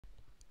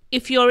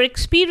If you're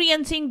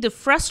experiencing the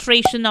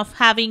frustration of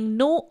having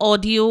no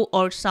audio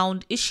or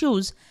sound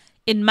issues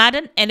in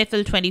Madden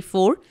NFL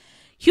 24,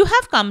 you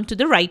have come to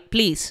the right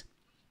place.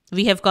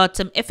 We have got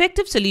some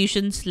effective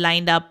solutions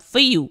lined up for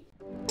you.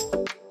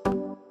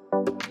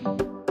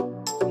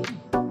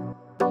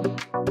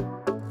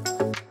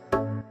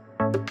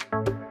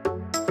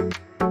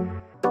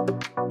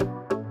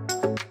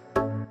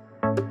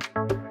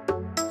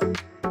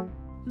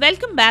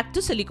 Welcome back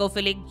to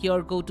Silicophilic,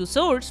 your go-to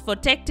source for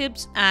tech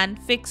tips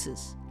and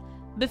fixes.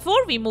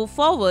 Before we move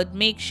forward,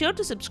 make sure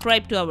to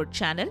subscribe to our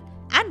channel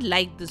and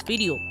like this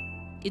video.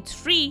 It's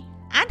free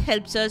and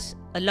helps us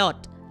a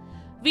lot.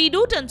 We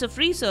do tons of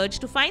research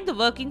to find the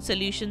working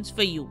solutions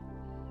for you.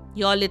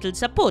 Your little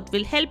support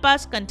will help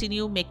us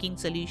continue making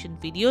solution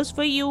videos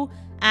for you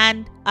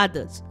and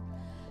others.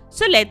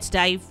 So let's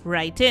dive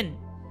right in.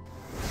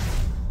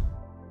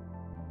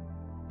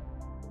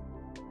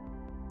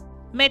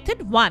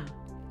 Method 1.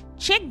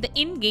 Check the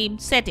in-game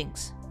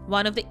settings.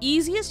 One of the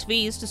easiest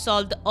ways to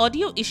solve the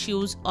audio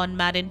issues on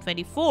Madden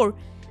 24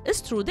 is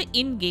through the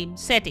in-game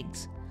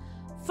settings.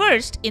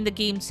 First, in the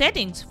game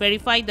settings,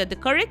 verify that the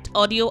correct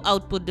audio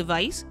output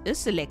device is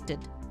selected.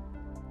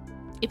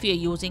 If you're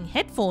using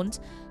headphones,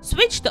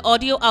 switch the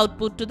audio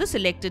output to the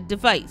selected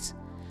device.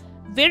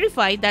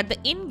 Verify that the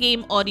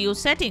in-game audio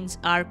settings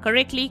are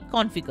correctly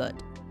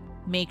configured.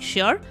 Make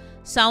sure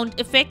sound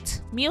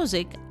effects,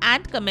 music,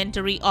 and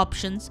commentary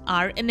options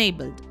are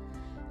enabled.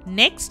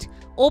 Next,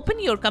 open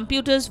your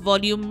computer's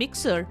volume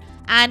mixer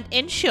and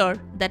ensure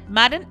that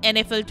Madden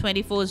NFL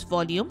 24's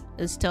volume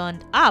is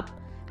turned up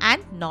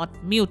and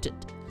not muted.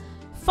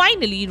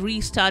 Finally,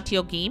 restart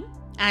your game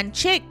and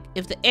check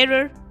if the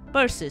error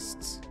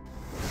persists.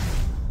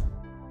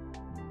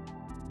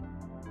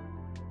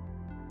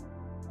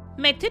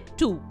 Method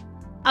 2.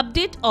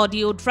 Update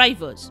audio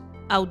drivers.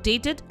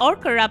 Outdated or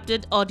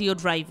corrupted audio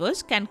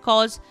drivers can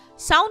cause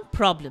sound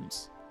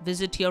problems.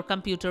 Visit your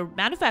computer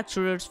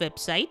manufacturer's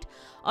website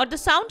or the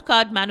sound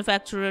card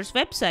manufacturer's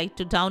website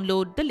to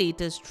download the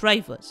latest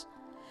drivers.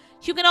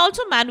 You can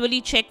also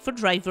manually check for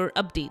driver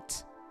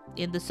updates.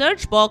 In the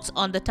search box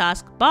on the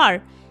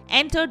taskbar,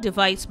 enter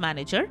Device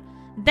Manager,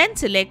 then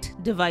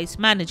select Device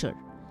Manager.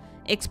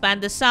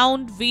 Expand the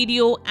Sound,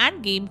 Video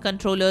and Game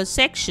Controllers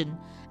section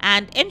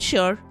and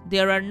ensure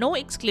there are no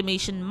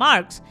exclamation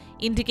marks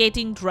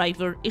indicating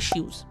driver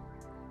issues.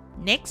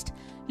 Next,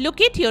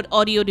 locate your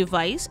audio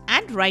device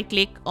and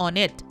right-click on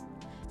it.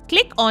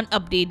 Click on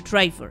Update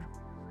Driver.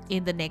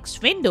 In the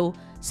next window,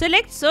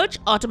 select Search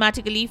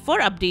automatically for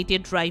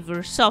updated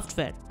driver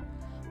software.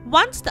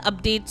 Once the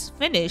updates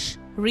finish,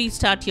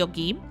 restart your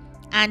game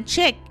and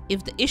check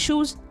if the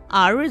issues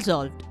are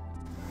resolved.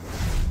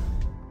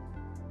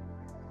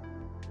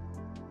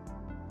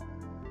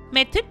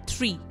 Method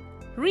 3.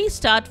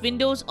 Restart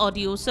Windows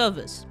Audio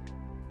Service.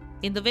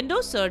 In the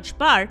Windows search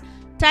bar,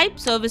 type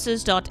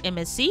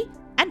services.msc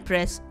and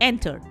press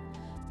Enter.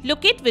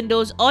 Locate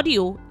Windows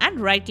Audio and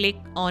right-click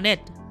on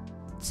it.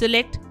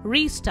 Select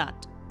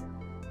Restart.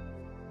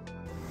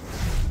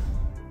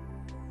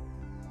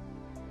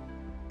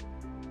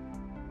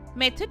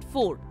 Method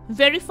 4.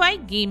 Verify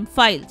game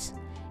files.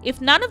 If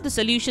none of the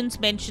solutions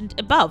mentioned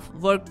above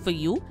worked for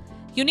you,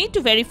 you need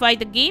to verify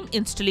the game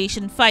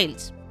installation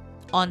files.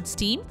 On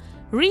Steam,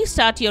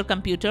 restart your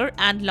computer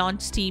and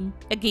launch Steam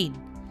again.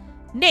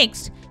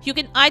 Next, you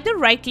can either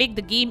right-click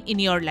the game in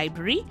your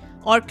library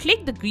or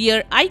click the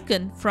gear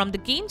icon from the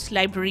game's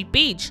library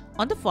page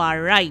on the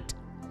far right.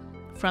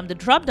 From the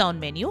drop-down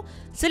menu,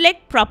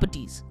 select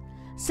Properties.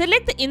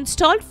 Select the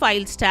Installed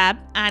Files tab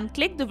and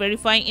click the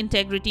Verify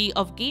Integrity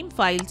of Game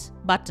Files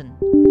button.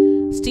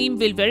 Steam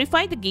will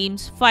verify the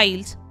game's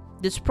files.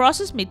 This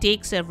process may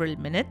take several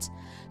minutes,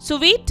 so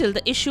wait till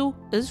the issue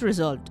is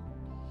resolved.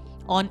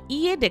 On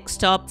EA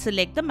Desktop,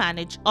 select the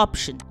Manage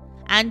option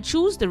and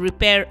choose the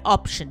Repair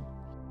option.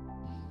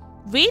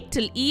 Wait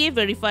till EA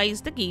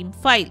verifies the game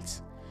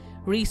files.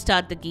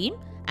 Restart the game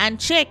and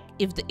check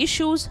if the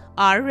issues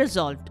are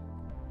resolved.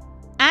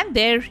 And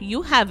there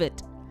you have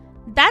it.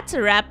 That's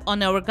a wrap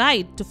on our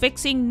guide to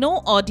fixing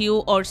no audio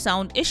or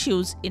sound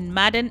issues in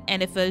Madden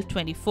NFL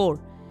 24.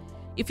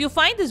 If you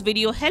find this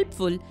video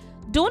helpful,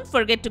 don't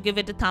forget to give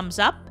it a thumbs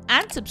up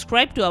and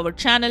subscribe to our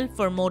channel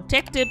for more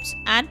tech tips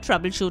and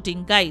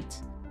troubleshooting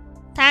guides.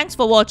 Thanks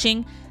for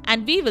watching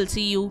and we will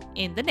see you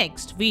in the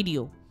next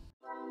video.